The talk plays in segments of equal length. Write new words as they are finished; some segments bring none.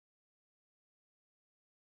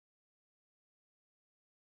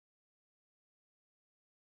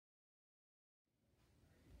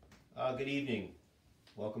Good evening.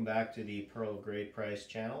 Welcome back to the Pearl of Great Price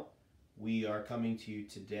channel. We are coming to you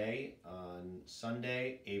today on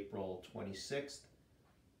Sunday, April 26th,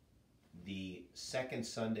 the second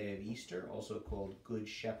Sunday of Easter, also called Good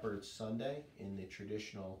Shepherd Sunday in the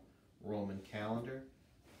traditional Roman calendar.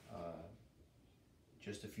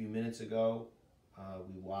 Just a few minutes ago,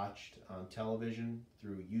 we watched on television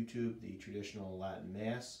through YouTube the traditional Latin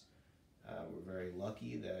Mass. We're very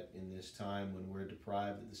lucky that in this time when we're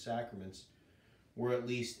deprived of the sacraments, we're at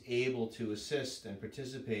least able to assist and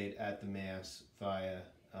participate at the Mass via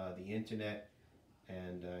the internet.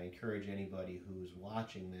 And I encourage anybody who's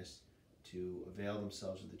watching this to avail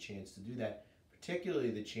themselves of the chance to do that,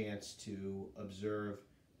 particularly the chance to observe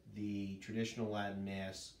the traditional Latin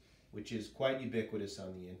Mass, which is quite ubiquitous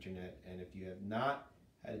on the internet. And if you have not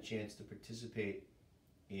had a chance to participate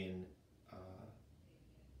in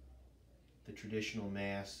the traditional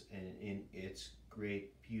Mass and in its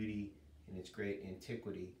great beauty and its great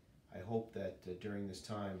antiquity, I hope that during this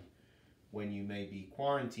time when you may be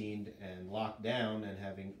quarantined and locked down and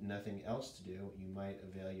having nothing else to do, you might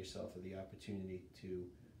avail yourself of the opportunity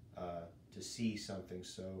to see something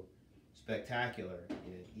so spectacular,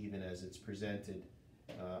 even as it's presented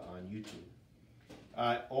on YouTube.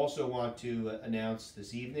 I also want to announce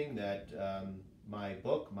this evening that my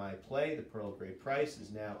book, my play, The Pearl of Great Price,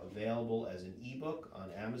 is now available as an ebook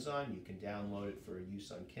on Amazon. You can download it for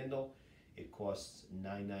use on Kindle. It costs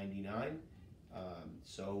 $9.99.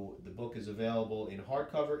 So the book is available in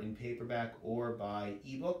hardcover, in paperback, or by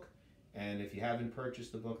ebook. And if you haven't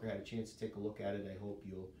purchased the book or had a chance to take a look at it, I hope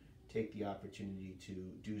you'll take the opportunity to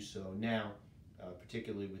do so now,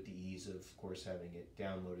 particularly with the ease of course, having it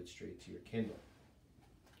downloaded straight to your Kindle.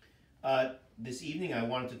 This evening I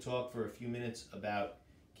wanted to talk for a few minutes about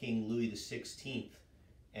King Louis XVI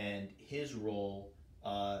and his role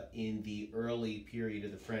in the early period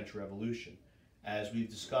of the French Revolution. As we've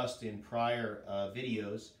discussed in prior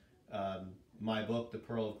videos, my book, The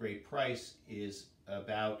Pearl of Great Price, is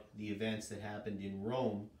about the events that happened in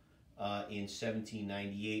Rome in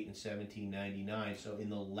 1798 and 1799, so in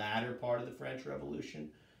the latter part of the French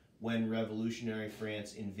Revolution, when revolutionary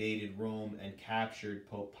France invaded Rome and captured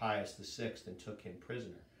Pope Pius VI and took him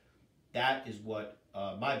prisoner. That is what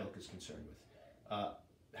my book is concerned with.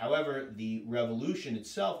 However, the revolution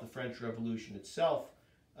itself, the French Revolution itself,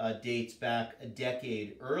 dates back a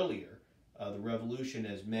decade earlier. The revolution,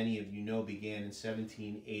 as many of you know, began in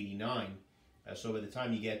 1789. So by the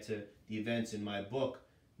time you get to the events in my book,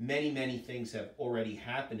 many things have already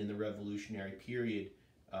happened in the revolutionary period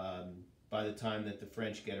by the time that the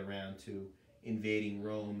French get around to invading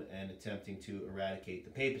Rome and attempting to eradicate the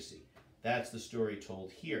papacy. That's the story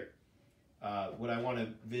told here. What I want to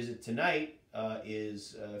visit tonight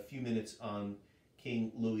is a few minutes on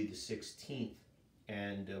King Louis XVI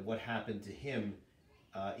and what happened to him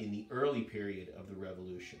in the early period of the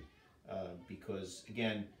revolution. Because,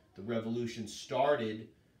 again, the revolution started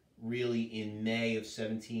really in May of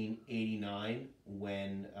 1789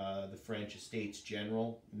 when the French Estates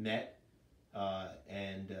General met.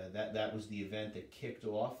 That was the event that kicked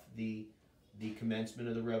off the commencement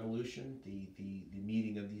of the revolution, the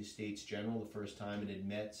meeting of the Estates General, the first time it had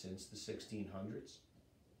met since the 1600s.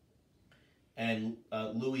 And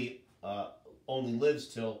Louis only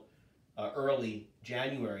lives till early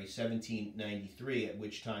January 1793, at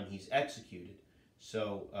which time he's executed.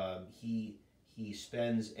 So he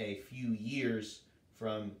spends a few years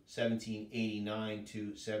from 1789 to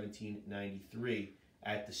 1793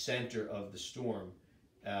 at the center of the storm.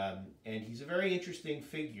 And he's a very interesting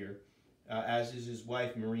figure, as is his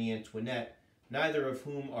wife Marie Antoinette, neither of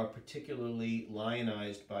whom are particularly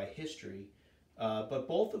lionized by history, but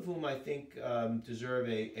both of whom I think deserve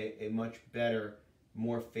a much better,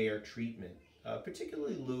 more fair treatment.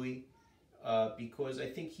 Particularly Louis, because I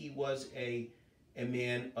think he was a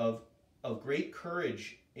man of great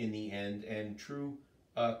courage in the end and true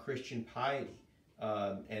Christian piety.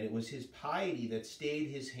 And it was his piety that stayed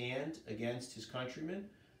his hand against his countrymen,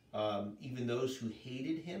 even those who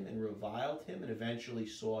hated him and reviled him and eventually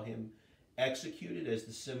saw him executed as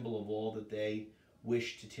the symbol of all that they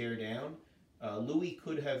wished to tear down. Louis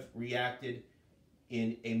could have reacted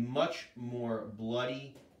in a much more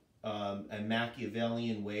bloody and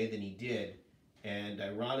Machiavellian way than he did. And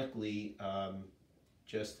ironically,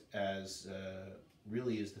 just as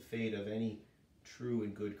really is the fate of any true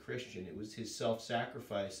and good Christian, it was his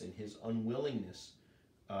self-sacrifice and his unwillingness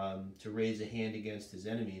to raise a hand against his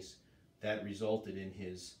enemies that resulted in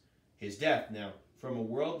his death. Now, from a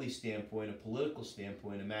worldly standpoint, a political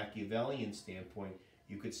standpoint, a Machiavellian standpoint,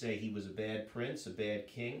 you could say he was a bad prince, a bad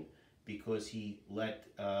king, because he let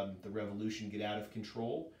the revolution get out of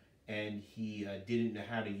control and he didn't know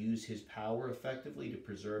how to use his power effectively to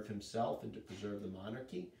preserve himself and to preserve the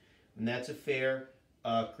monarchy. And that's a fair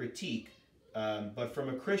critique. But from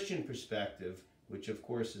a Christian perspective, which of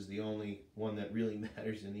course is the only one that really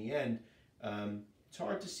matters in the end, it's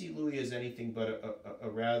hard to see Louis as anything but a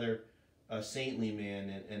rather saintly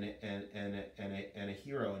man and a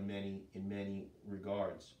hero in many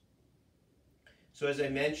regards. So as I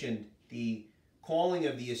mentioned, the calling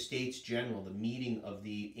of the Estates General, the meeting of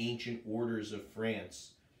the ancient orders of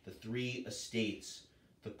France, the three estates,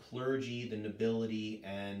 the clergy, the nobility,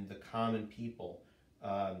 and the common people,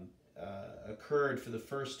 occurred for the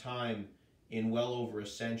first time in well over a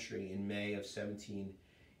century in May of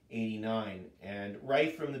 1789. And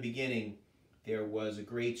right from the beginning, there was a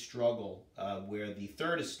great struggle where the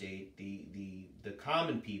Third Estate, the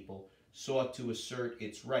common people, sought to assert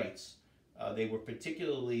its rights. They were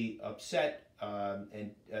particularly upset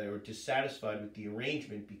or dissatisfied with the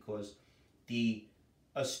arrangement because the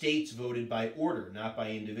estates voted by order, not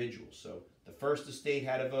by individuals. So the First Estate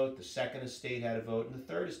had a vote, the Second Estate had a vote, and the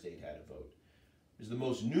Third Estate had a vote. It was the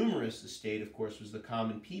most numerous estate, of course, was the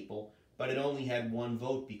common people, but it only had one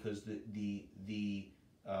vote because the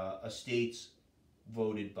estates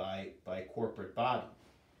voted by corporate body.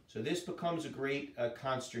 So this becomes a great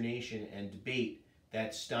consternation and debate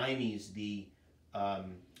that stymies the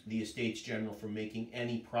Estates General from making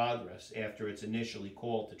any progress after it's initially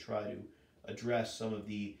called to try to address some of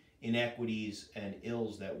the inequities and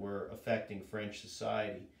ills that were affecting French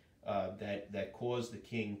society that caused the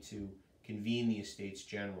king to convene the Estates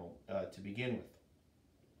General to begin with.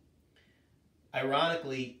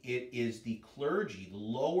 Ironically, it is the clergy, the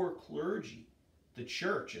lower clergy, the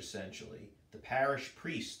church essentially, the parish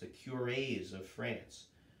priests, the curés of France,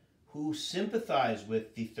 who sympathize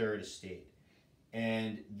with the Third Estate.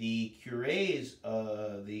 And the curés,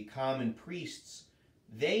 the common priests,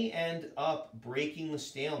 they end up breaking the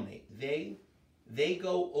stalemate. They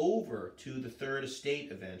go over to the Third Estate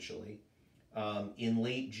eventually in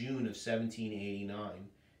late June of 1789.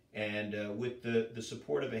 And with the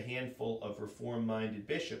support of a handful of reform-minded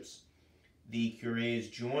bishops, the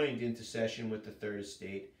curés joined into session with the Third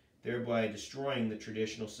Estate, thereby destroying the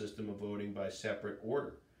traditional system of voting by separate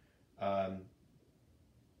order.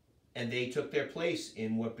 And they took their place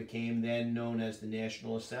in what became then known as the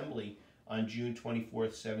National Assembly on June 24th,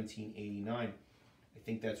 1789. I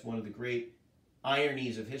think that's one of the great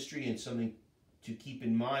ironies of history and something to keep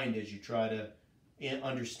in mind as you try to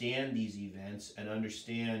understand these events and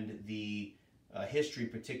understand the history,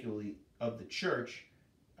 particularly of the church.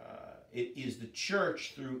 It is the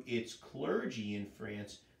church, through its clergy in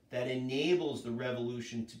France, that enables the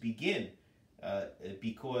revolution to begin,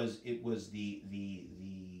 because it was the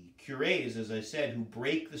curés, as I said, who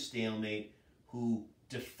break the stalemate, who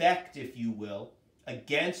defect, if you will,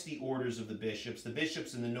 against the orders of the bishops. The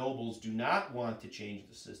bishops and the nobles do not want to change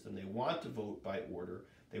the system. They want to vote by order.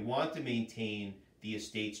 They want to maintain the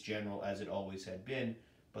Estates General as it always had been,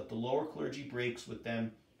 but the lower clergy breaks with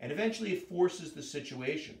them, and eventually it forces the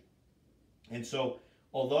situation. And so,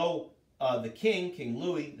 although the king, King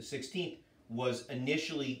Louis XVI, was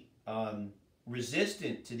initially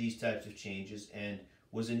resistant to these types of changes and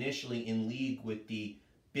was initially in league with the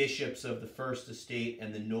bishops of the First Estate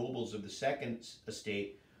and the nobles of the Second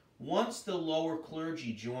Estate, once the lower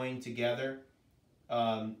clergy joined together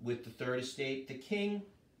with the Third Estate,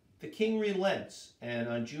 the king relents, and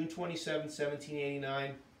on June 27,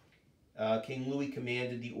 1789, King Louis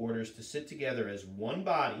commanded the orders to sit together as one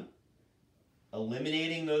body,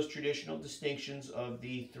 eliminating those traditional distinctions of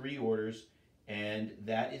the three orders, and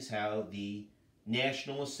that is how the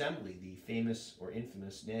National Assembly, the famous or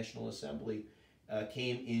infamous National Assembly,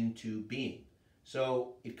 came into being.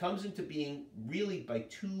 So it comes into being really by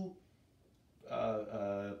two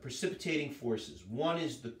precipitating forces. One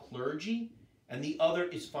is the clergy, and the other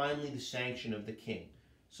is finally the sanction of the king.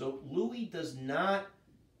 So Louis does not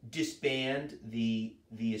disband the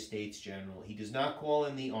Estates General. He does not call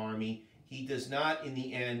in the army. He does not, in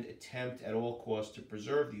the end, attempt at all costs to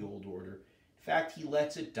preserve the old order. In fact, he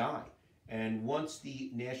lets it die. And once the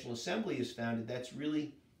National Assembly is founded, that's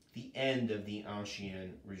really the end of the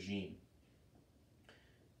Ancien regime.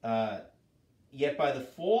 Yet by the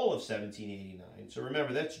fall of 1789, so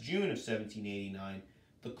remember, that's June of 1789,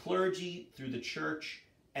 the clergy, through the church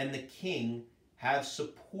and the king, have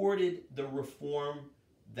supported the reform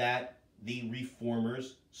that the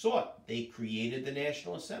reformers sought. They created the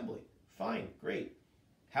National Assembly. Fine, great.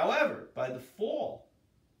 However, by the fall,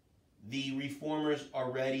 the reformers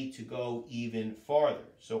are ready to go even farther.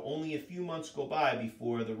 So only a few months go by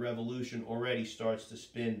before the revolution already starts to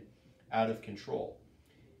spin out of control.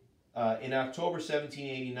 In October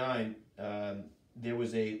 1789, there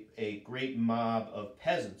was a great mob of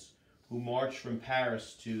peasants who marched from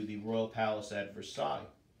Paris to the royal palace at Versailles,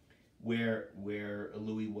 where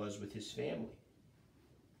Louis was with his family.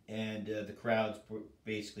 And the crowds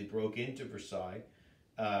basically broke into Versailles.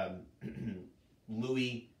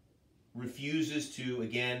 Louis refuses to,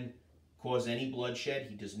 again, cause any bloodshed.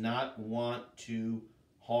 He does not want to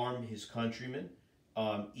harm his countrymen,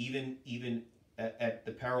 even at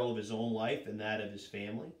the peril of his own life and that of his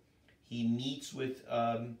family. He meets with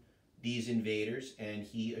these invaders, and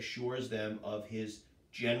he assures them of his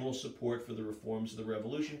general support for the reforms of the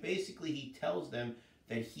revolution. Basically, he tells them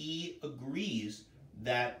that he agrees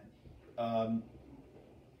that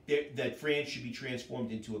that France should be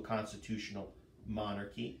transformed into a constitutional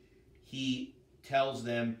monarchy. He tells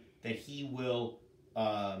them that he will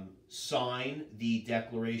sign the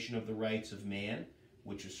Declaration of the Rights of Man,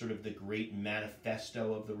 which is sort of the great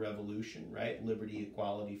manifesto of the revolution, right? Liberty,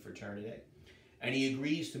 equality, fraternity. And he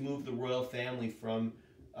agrees to move the royal family from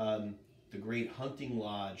the great hunting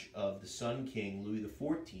lodge of the Sun King, Louis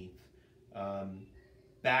XIV,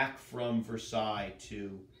 back from Versailles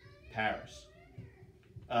to Paris.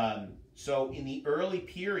 So in the early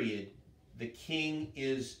period, the king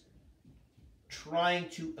is trying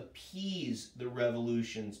to appease the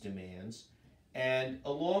revolution's demands, and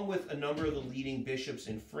along with a number of the leading bishops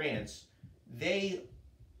in France, they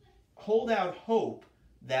hold out hope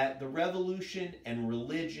that the revolution and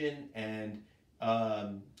religion and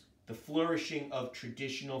the flourishing of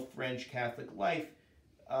traditional French Catholic life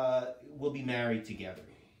will be married together.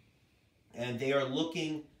 And they are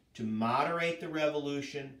looking to moderate the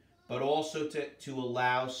revolution, but also to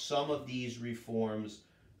allow some of these reforms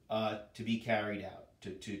to be carried out,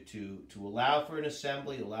 to allow for an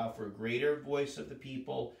assembly, allow for a greater voice of the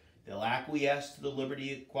people. They'll acquiesce to the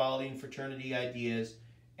liberty, equality, and fraternity ideas,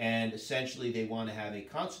 and essentially they want to have a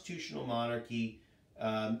constitutional monarchy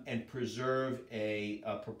and preserve a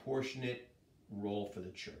proportionate role for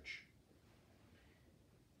the church.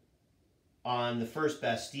 On the first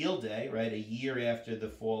Bastille Day, right, a year after the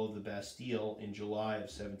fall of the Bastille in July of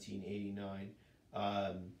 1789,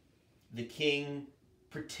 the king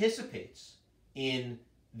participates in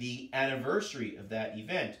the anniversary of that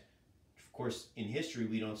event. Of course, in history,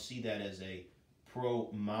 we don't see that as a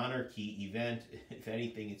pro-monarchy event. If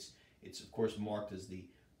anything, it's of course marked as the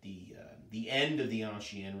end of the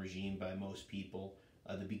Ancien regime by most people,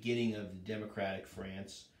 the beginning of the democratic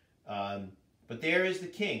France. But there is the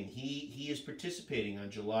king. He is participating on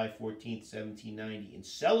July 14th, 1790 in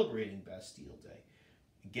celebrating Bastille Day.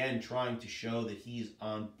 Again, trying to show that he is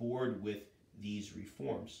on board with these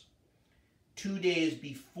reforms. 2 days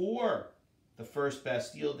before the first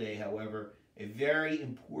Bastille Day, however, a very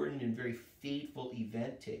important and very fateful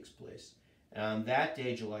event takes place. And on that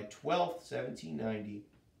day, July 12th, 1790,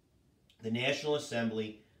 the National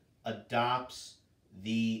Assembly adopts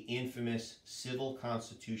the infamous Civil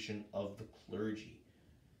Constitution of the Clergy.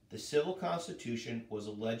 The Civil Constitution was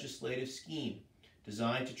a legislative scheme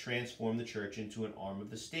designed to transform the church into an arm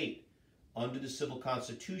of the state. Under the Civil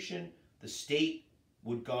Constitution, the state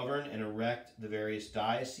would govern and erect the various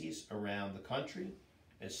dioceses around the country,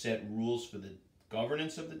 and set rules for the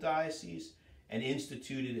governance of the diocese, and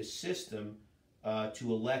instituted a system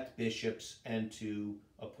to elect bishops and to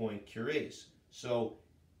appoint cures. So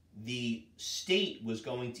the state was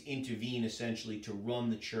going to intervene essentially to run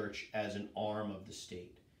the church as an arm of the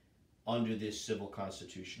state under this Civil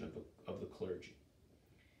Constitution of the Clergy.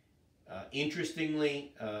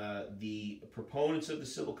 Interestingly, the proponents of the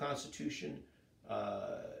Civil Constitution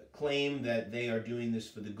claim that they are doing this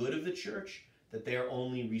for the good of the church, that they are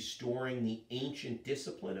only restoring the ancient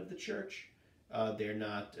discipline of the church. They're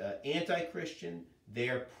not anti-Christian,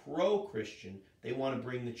 they're pro-Christian. They want to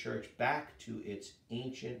bring the church back to its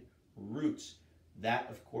ancient roots. That,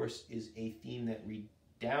 of course, is a theme that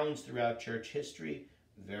redounds throughout church history,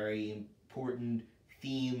 very important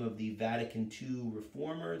theme of the Vatican II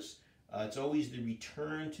reformers. It's always the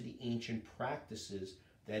return to the ancient practices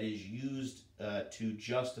that is used to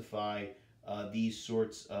justify these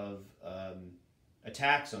sorts of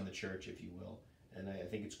attacks on the church, if you will. And I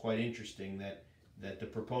think it's quite interesting that the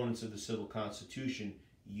proponents of the Civil Constitution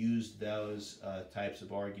used those types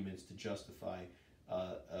of arguments to justify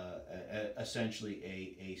essentially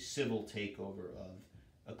a civil takeover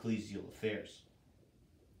of ecclesial affairs.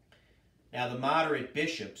 Now, the moderate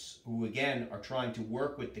bishops, who again are trying to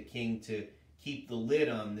work with the king to keep the lid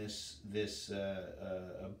on this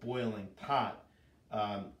boiling pot,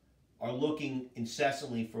 are looking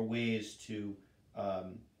incessantly for ways to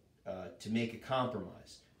make a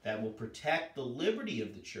compromise that will protect the liberty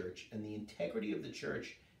of the church and the integrity of the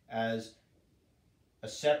church as a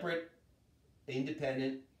separate,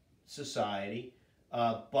 independent society,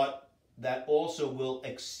 but that also will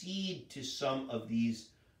accede to some of these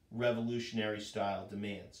revolutionary style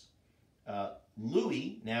demands.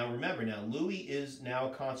 Louis, Louis is now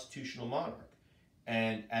a constitutional monarch.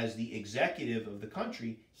 And as the executive of the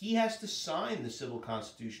country, he has to sign the civil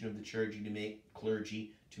constitution of the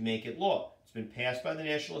clergy to make it law. It's been passed by the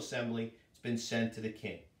National Assembly. It's been sent to the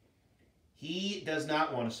king. He does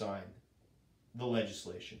not want to sign the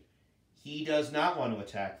legislation. He does not want to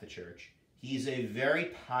attack the church. He's a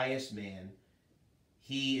very pious man.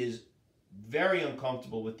 He is very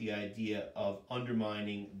uncomfortable with the idea of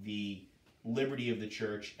undermining the liberty of the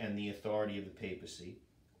church and the authority of the papacy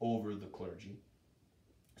over the clergy.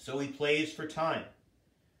 So he plays for time.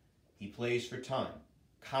 He plays for time,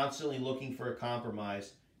 constantly looking for a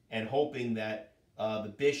compromise and hoping that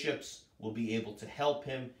the bishops will be able to help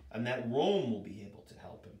him and that Rome will be able to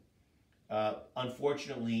help him.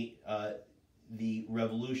 Unfortunately, the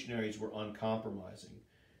revolutionaries were uncompromising.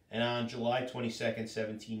 And on July 22nd,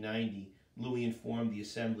 1790, Louis informed the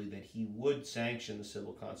assembly that he would sanction the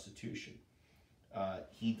civil constitution.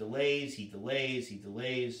 He delays.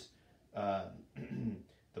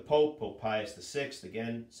 The Pope, Pope Pius VI,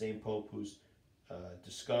 again, same Pope who's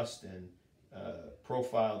discussed and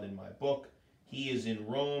profiled in my book. He is in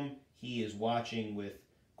Rome. He is watching with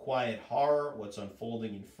quiet horror what's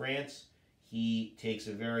unfolding in France. He takes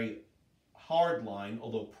a very hard line,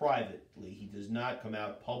 although privately. He does not come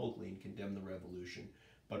out publicly and condemn the revolution.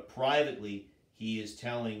 But privately, he is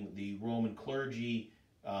telling the Roman clergy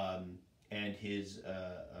and his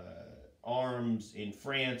arms in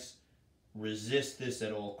France, resist this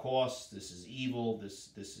at all costs. This is evil.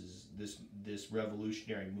 This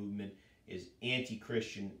revolutionary movement is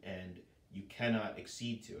anti-Christian, and you cannot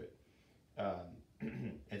accede to it.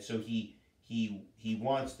 And so he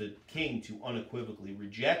wants the king to unequivocally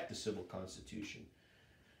reject the civil constitution.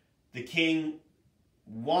 The king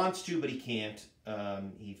wants to, but he can't.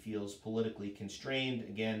 He feels politically constrained.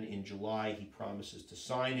 Again, in July, he promises to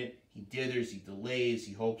sign it. He dithers, he delays,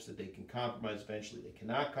 he hopes that they can compromise. Eventually, they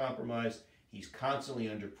cannot compromise. He's constantly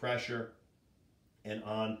under pressure. And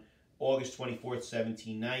on August 24th,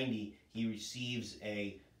 1790, he receives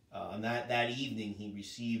on that evening, he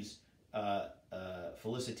receives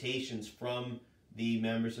felicitations from the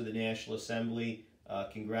members of the National Assembly,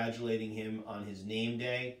 congratulating him on his name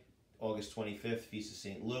day, August 25th, Feast of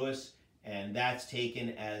St. Louis, and that's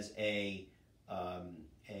taken as a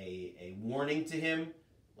warning to him,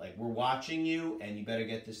 like, we're watching you, and you better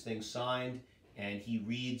get this thing signed. And he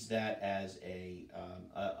reads that as a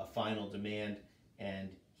final demand, and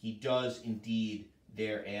he does indeed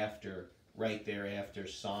right thereafter,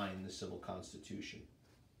 sign the civil constitution.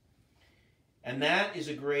 And that is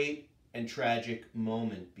a great and tragic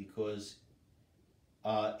moment because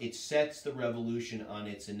it sets the revolution on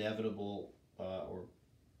its inevitable,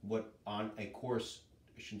 on a course.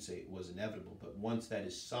 I shouldn't say it was inevitable, but once that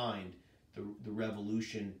is signed, the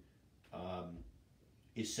revolution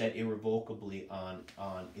is set irrevocably on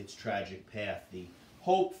its tragic path. The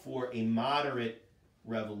hope for a moderate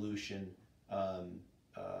revolution,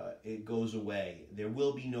 it goes away. There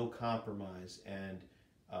will be no compromise, and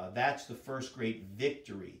that's the first great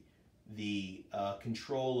victory, the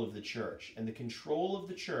control of the church. And the control of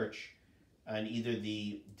the church and either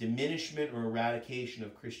the diminishment or eradication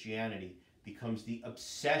of Christianity becomes the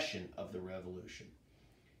obsession of the revolution.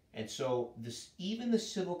 And so even the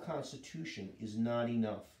civil constitution is not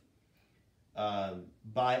enough.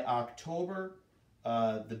 By October,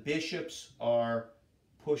 the bishops are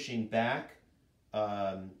pushing back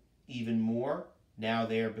even more. Now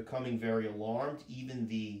they are becoming very alarmed. Even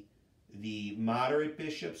the moderate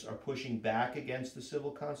bishops are pushing back against the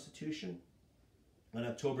civil constitution. On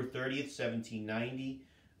October 30th, 1790,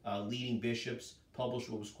 leading bishops published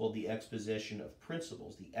what was called the Exposition of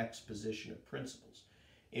Principles,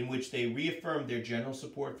 in which they reaffirmed their general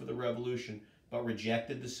support for the revolution, but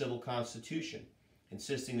rejected the civil constitution,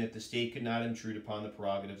 insisting that the state could not intrude upon the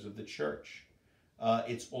prerogatives of the church.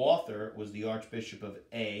 Its author was the Archbishop of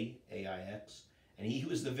AIX, and he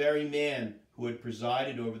was the very man who had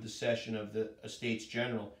presided over the session of the Estates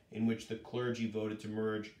General in which the clergy voted to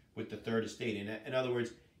merge with the Third Estate. In other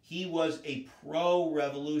words, he was a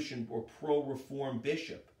pro-revolution or pro-reform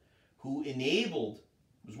bishop who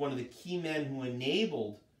was one of the key men who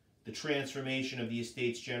enabled the transformation of the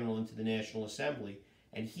Estates General into the National Assembly.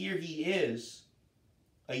 And here he is,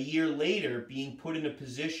 a year later, being put in a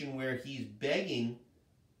position where he's begging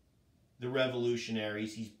the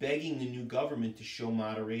revolutionaries, he's begging the new government to show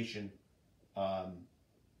moderation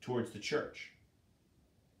towards the church.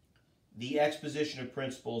 the exposition of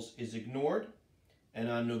principles is ignored, and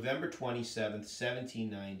on November 27th,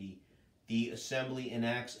 1790, the Assembly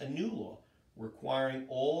enacts a new law requiring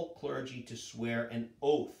all clergy to swear an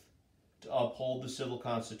oath to uphold the civil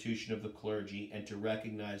constitution of the clergy and to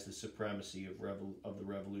recognize the supremacy of the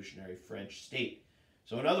revolutionary French state.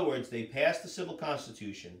 So in other words, they passed the civil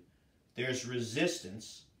constitution, there's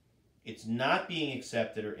resistance, it's not being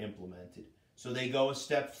accepted or implemented, so they go a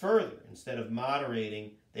step further. Instead of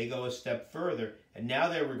moderating, they go a step further, and now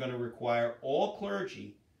they were going to require all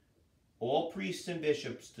clergy, all priests and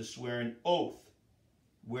bishops to swear an oath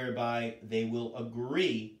whereby they will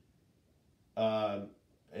agree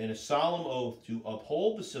in a solemn oath to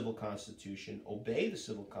uphold the civil constitution, obey the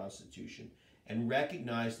civil constitution, and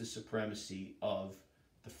recognize the supremacy of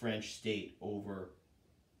the French state over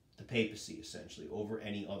the papacy, essentially, over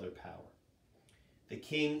any other power. The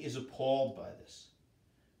king is appalled by this.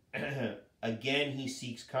 Again, he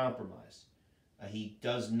seeks compromise. He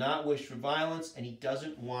does not wish for violence, and he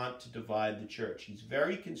doesn't want to divide the church. He's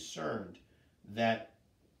very concerned that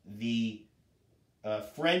the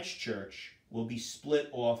French church will be split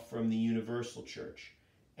off from the universal church.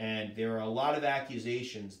 And there are a lot of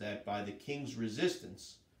accusations that by the king's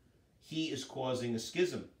resistance, he is causing a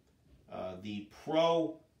schism. The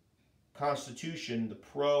pro-constitution, the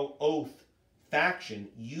pro-oath faction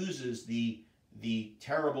uses the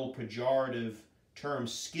terrible pejorative term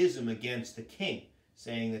schism against the king,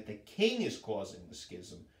 saying that the king is causing the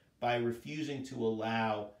schism by refusing to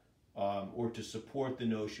allow or to support the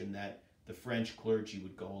notion that the French clergy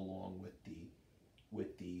would go along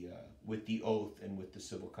with the oath and with the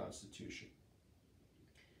civil constitution.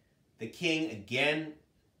 The king again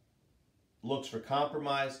looks for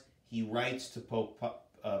compromise. He writes to Pope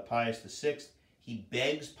Pius VI. He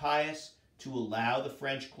begs Pius to allow the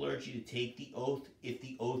French clergy to take the oath if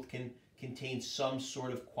the oath can contain some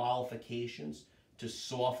sort of qualifications to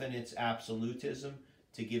soften its absolutism,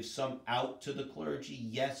 to give some out to the clergy.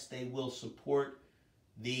 Yes, they will support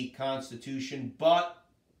the Constitution, but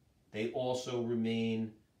they also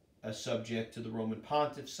remain subject to the Roman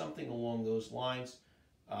Pontiff, something along those lines.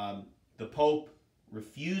 The Pope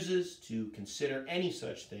refuses to consider any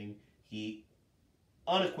such thing. He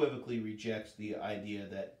unequivocally rejects the idea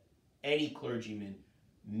that any clergyman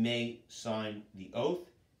may sign the oath.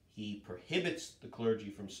 He prohibits the clergy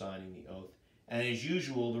from signing the oath. And as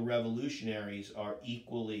usual, the revolutionaries are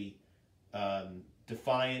equally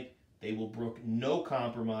defiant. They will brook no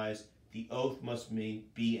compromise. The oath must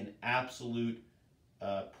be an absolute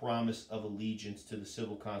promise of allegiance to the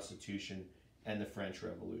civil constitution and the French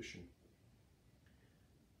Revolution.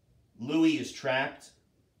 Louis is trapped.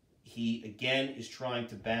 He, again, is trying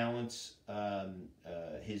to balance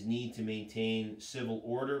his need to maintain civil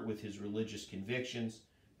order with his religious convictions,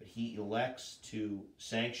 but he elects to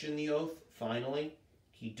sanction the oath, finally.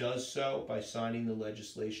 He does so by signing the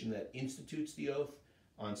legislation that institutes the oath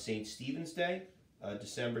on St. Stephen's Day,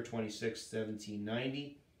 December 26,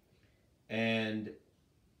 1790. And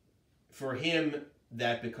for him,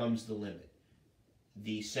 that becomes the limit.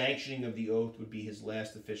 The sanctioning of the oath would be his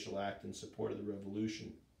last official act in support of the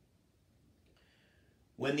revolution.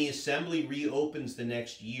 When the Assembly reopens the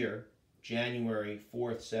next year, January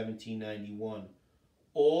 4th, 1791,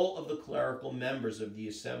 all of the clerical members of the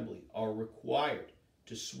Assembly are required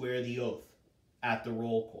to swear the oath at the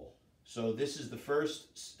roll call. So this is the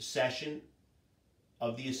first session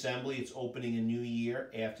of the Assembly. It's opening a new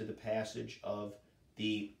year after the passage of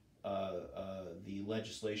the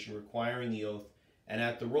legislation requiring the oath. And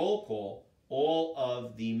at the roll call, all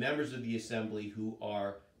of the members of the Assembly who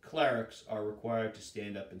are clerics are required to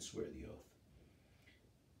stand up and swear the oath.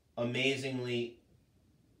 Amazingly,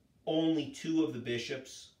 only 2 of the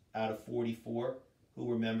bishops out of 44 who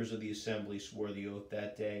were members of the Assembly swore the oath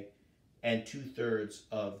that day, and 2/3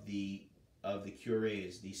 of the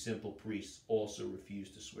cures, the simple priests, also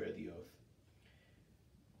refused to swear the oath.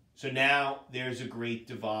 So now there's a great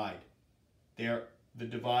divide. The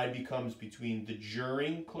divide becomes between the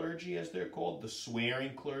juring clergy, as they're called, the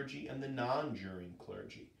swearing clergy, and the non-juring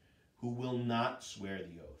clergy, who will not swear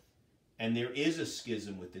the oath. And there is a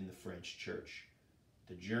schism within the French church.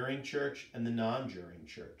 The juring church and the non-juring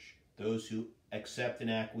church. Those who accept and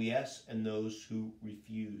acquiesce and those who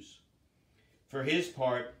refuse. For his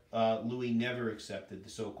part, Louis never accepted the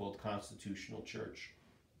so-called constitutional church.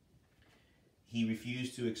 He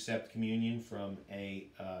refused to accept communion from a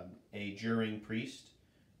juring priest.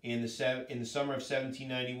 In the summer of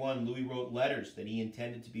 1791, Louis wrote letters that he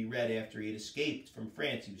intended to be read after he had escaped from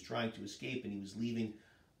France. He was trying to escape, and he was leaving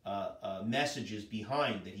messages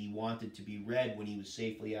behind that he wanted to be read when he was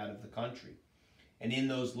safely out of the country. And in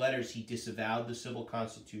those letters, he disavowed the civil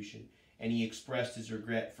constitution. and he expressed his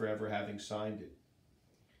regret for ever having signed it.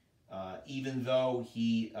 Even though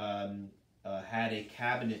he had a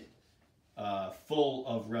cabinet full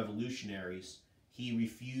of revolutionaries, he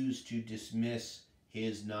refused to dismiss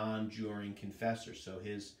his non-juring confessor. So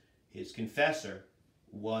his confessor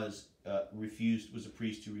was a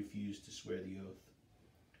priest who refused to swear the oath.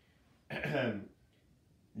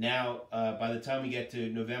 Now, by the time we get to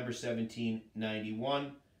November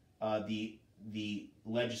 1791, the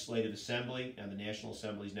Legislative Assembly, and the National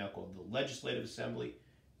Assembly is now called the Legislative Assembly,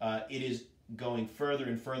 it is going further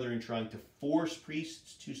and further in trying to force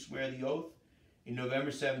priests to swear the oath. In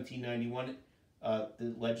November 1791,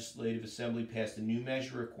 the Legislative Assembly passed a new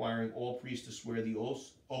measure requiring all priests to swear the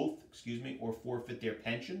oath, or forfeit their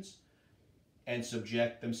pensions and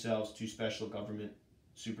subject themselves to special government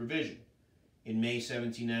supervision. In May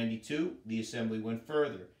 1792, the Assembly went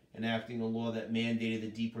further, enacting a law that mandated the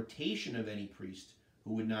deportation of any priest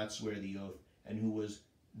who would not swear the oath and who was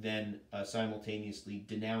then simultaneously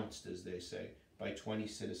denounced, as they say, by 20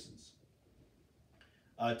 citizens.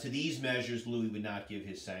 To these measures, Louis would not give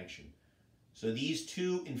his sanction. So these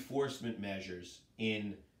two enforcement measures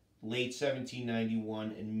in late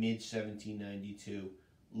 1791 and mid-1792,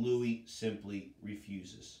 Louis simply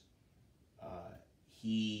refuses.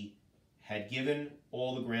 He had given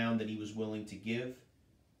all the ground that he was willing to give.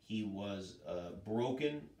 He was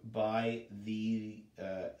broken by the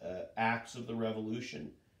acts of the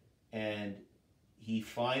revolution, and he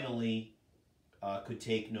finally could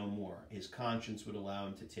take no more. His conscience would allow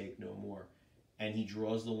him to take no more, and he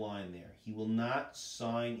draws the line there. He will not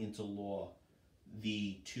sign into law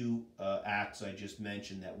the two acts I just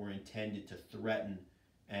mentioned that were intended to threaten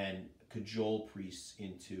and cajole priests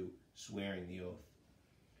into swearing the oath.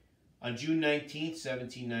 On June 19,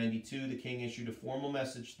 1792, the king issued a formal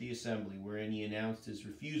message to the Assembly wherein he announced his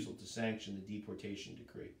refusal to sanction the deportation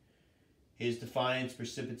decree. His defiance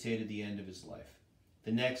precipitated the end of his life.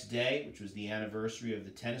 The next day, which was the anniversary of the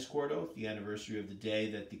tennis court oath, the anniversary of the day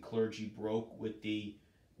that the clergy broke with the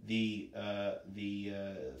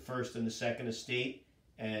First and the Second Estate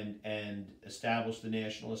and established the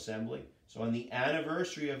National Assembly. So on the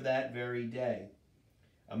anniversary of that very day,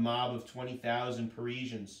 a mob of 20,000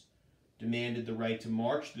 Parisians demanded the right to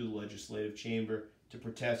march through the legislative chamber to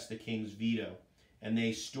protest the king's veto. And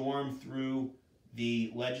they storm through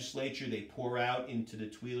the legislature. They pour out into the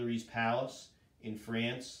Tuileries Palace in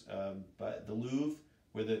France, the Louvre,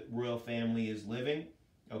 where the royal family is living,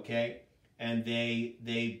 okay? And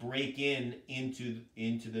they break into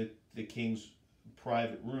the king's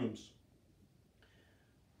private rooms.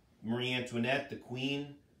 Marie Antoinette, the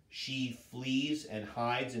queen, she flees and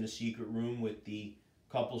hides in a secret room with the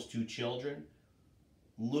couple's two children.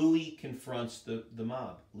 Louis confronts the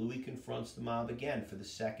mob. Louis confronts the mob again for the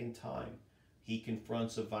second time. He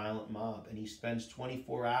confronts a violent mob, and he spends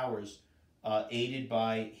 24 hours aided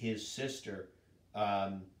by his sister,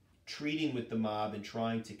 treating with the mob and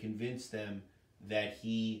trying to convince them that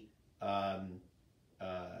he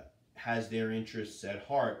has their interests at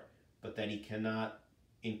heart, but that he cannot,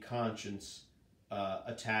 in conscience,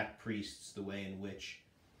 attack priests the way in which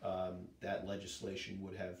that legislation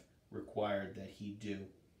would have required that he do.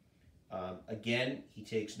 Again, he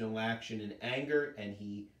takes no action in anger, and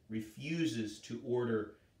he refuses to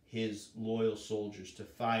order his loyal soldiers to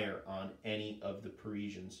fire on any of the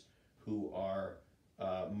Parisians who are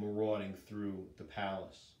marauding through the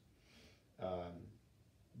palace.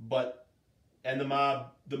 And the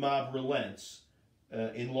mob relents,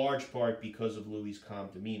 in large part because of Louis's calm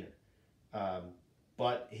demeanor.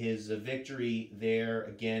 But his victory there,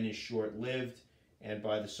 again, is short-lived, and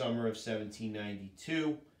by the summer of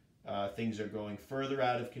 1792, things are going further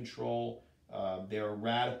out of control. There are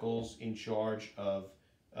radicals in charge of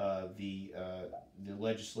the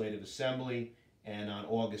Legislative Assembly, and on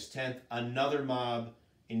August 10th, another mob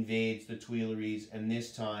invades the Tuileries, and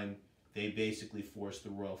this time they basically force the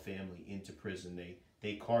royal family into prison.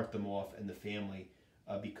 They cart them off, and the family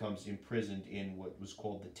becomes imprisoned in what was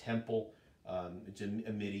called the Temple. It's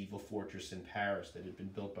a medieval fortress in Paris that had been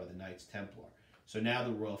built by the Knights Templar. So now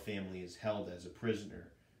the royal family is held as a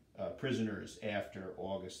prisoners after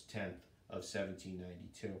August 10th of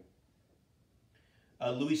 1792.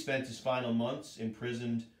 Louis spent his final months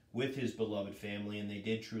imprisoned with his beloved family, and they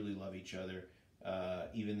did truly love each other,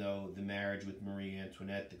 even though the marriage with Marie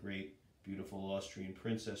Antoinette, the great, beautiful Austrian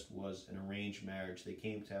princess, was an arranged marriage. They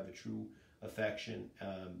came to have a true affection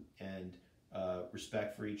and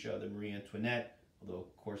respect for each other. Marie Antoinette, although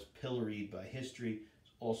of course pilloried by history,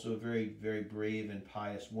 is also a very, very brave and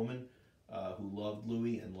pious woman who loved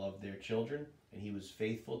Louis and loved their children, and he was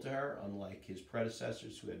faithful to her, unlike his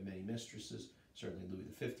predecessors who had many mistresses. Certainly Louis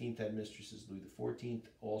XV had mistresses. Louis XIV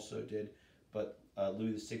also did. But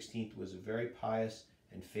Louis XVI was a very pious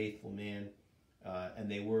and faithful man, and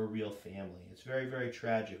they were a real family. It's very, very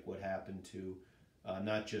tragic what happened to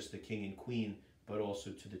not just the king and queen, but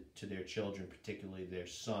also to their children, particularly their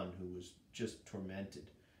son, who was just tormented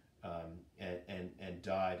and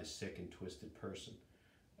died a sick and twisted person.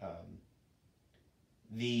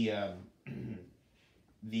 The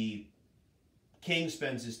king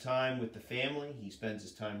spends his time with the family. He spends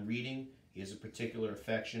his time reading. He has a particular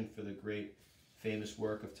affection for the great famous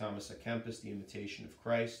work of Thomas à Kempis, The Imitation of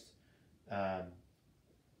Christ.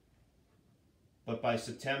 But by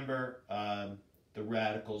September, the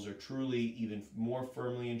radicals are truly even more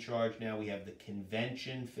firmly in charge now. We have the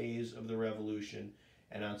convention phase of the revolution,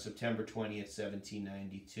 and on September 20th,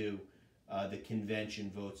 1792, the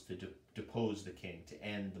convention votes to depose the king, to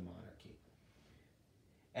end the monarchy.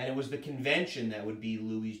 And it was the convention that would be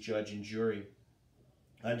Louis's judge and jury.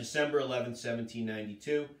 On December 11th,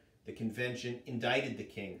 1792, the convention indicted the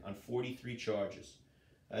king on 43 charges.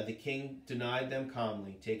 The king denied them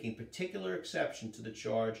calmly, taking particular exception to the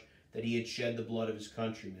charge that he had shed the blood of his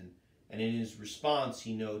countrymen. And in his response,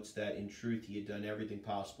 he notes that in truth he had done everything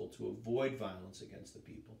possible to avoid violence against the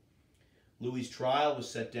people. Louis's trial was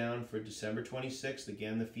set down for December 26th,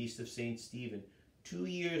 again the feast of St. Stephen, 2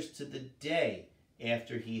 years to the day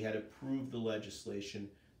after he had approved the legislation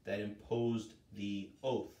that imposed the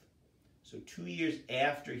oath. So 2 years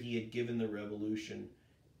after he had given the revolution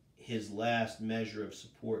his last measure of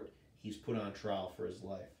support, he's put on trial for his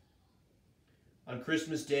life. On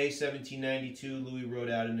Christmas Day, 1792, Louis wrote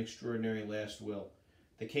out an extraordinary last will.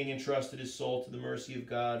 The king entrusted his soul to the mercy of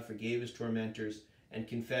God, forgave his tormentors, and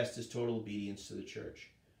confessed his total obedience to the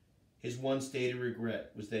church. His one stated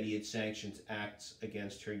regret was that he had sanctioned acts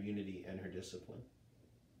against her unity and her discipline.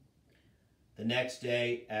 The next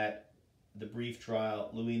day, at the brief trial,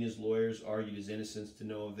 Louis and his lawyers argued his innocence to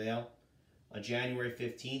no avail. On January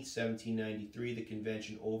 15th, 1793, the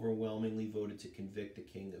convention overwhelmingly voted to convict the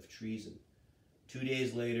king of treason. 2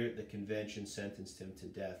 days later, the convention sentenced him to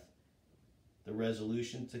death. The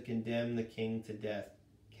resolution to condemn the king to death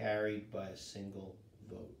carried by a single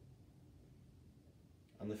vote.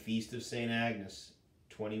 On the feast of St. Agnes,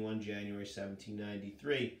 21 January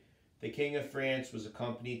 1793, the King of France was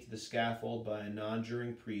accompanied to the scaffold by a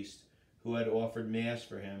non-juring priest who had offered Mass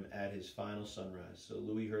for him at his final sunrise. So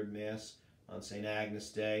Louis heard Mass on St. Agnes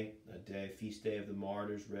Day, a feast day of the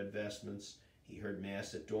martyrs, red vestments. He heard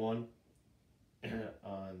Mass at dawn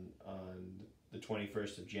on the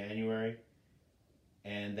 21st of January,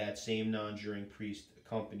 and that same non-juring priest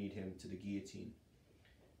accompanied him to the guillotine.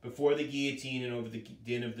 Before the guillotine and over the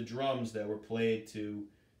din of the drums that were played to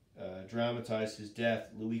dramatize his death,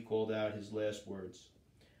 Louis called out his last words.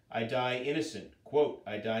 I die innocent, quote,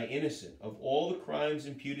 I die innocent of all the crimes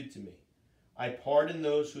imputed to me. I pardon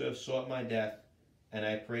those who have sought my death, and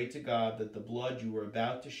I pray to God that the blood you were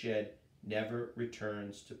about to shed never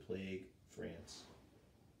returns to plague France.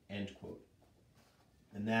 End quote.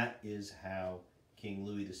 And that is how King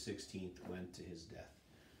Louis XVI went to his death.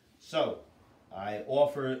 So, I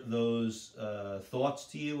offer those thoughts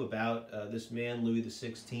to you about this man, Louis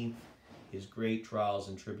XVI, his great trials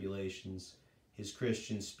and tribulations, his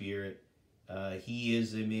Christian spirit. He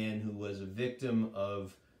is a man who was a victim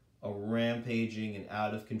of a rampaging and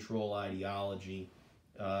out-of-control ideology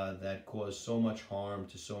that caused so much harm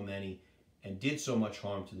to so many and did so much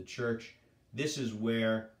harm to the church. This is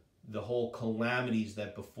where the whole calamities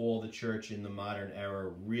that befall the church in the modern era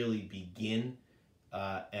really begin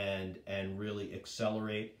and really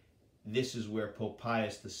accelerate. This is where Pope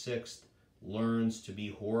Pius VI learns to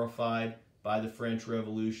be horrified by the French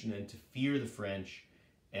Revolution and to fear the French.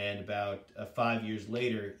 And about 5 years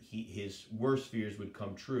later, his worst fears would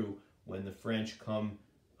come true when the French come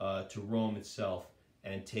to Rome itself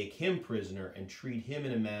and take him prisoner and treat him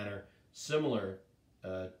in a manner similar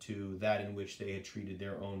to that in which they had treated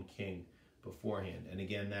their own king beforehand. And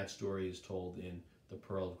again, that story is told in The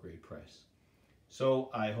Pearl of Great Price. So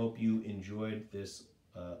I hope you enjoyed this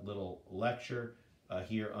little lecture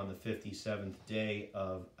here on the 57th day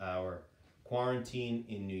of our quarantine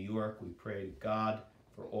in New York. We pray to God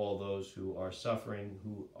for all those who are suffering,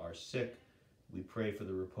 who are sick. We pray for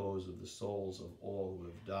the repose of the souls of all who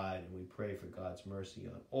have died, and we pray for God's mercy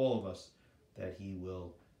on all of us, that he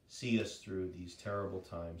will see us through these terrible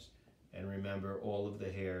times. And remember, all of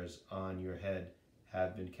the hairs on your head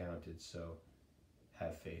have been counted, so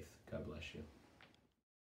have faith. God bless you.